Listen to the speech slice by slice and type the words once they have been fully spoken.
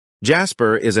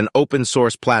Jasper is an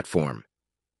open-source platform.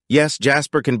 Yes,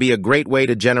 Jasper can be a great way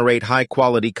to generate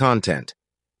high-quality content.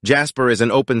 Jasper is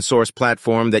an open-source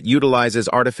platform that utilizes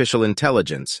artificial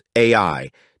intelligence,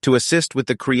 AI, to assist with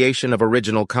the creation of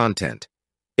original content.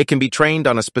 It can be trained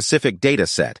on a specific data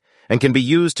set and can be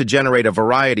used to generate a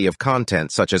variety of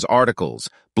content such as articles,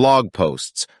 blog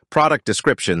posts, product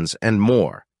descriptions, and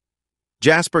more.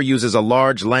 Jasper uses a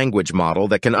large language model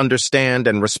that can understand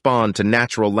and respond to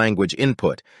natural language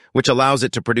input, which allows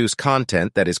it to produce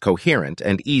content that is coherent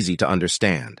and easy to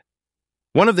understand.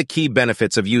 One of the key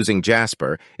benefits of using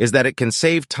Jasper is that it can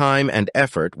save time and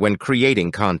effort when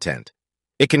creating content.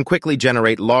 It can quickly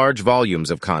generate large volumes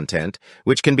of content,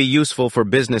 which can be useful for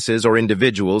businesses or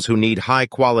individuals who need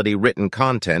high-quality written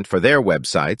content for their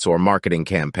websites or marketing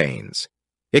campaigns.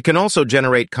 It can also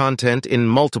generate content in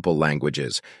multiple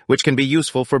languages, which can be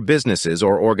useful for businesses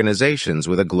or organizations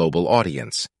with a global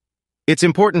audience. It's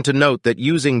important to note that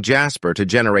using Jasper to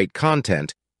generate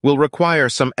content will require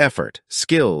some effort,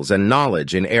 skills, and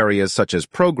knowledge in areas such as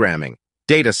programming,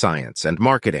 data science, and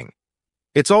marketing.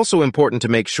 It's also important to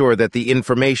make sure that the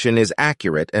information is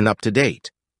accurate and up to date.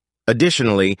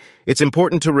 Additionally, it's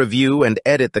important to review and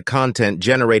edit the content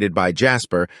generated by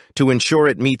Jasper to ensure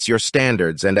it meets your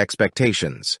standards and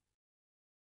expectations.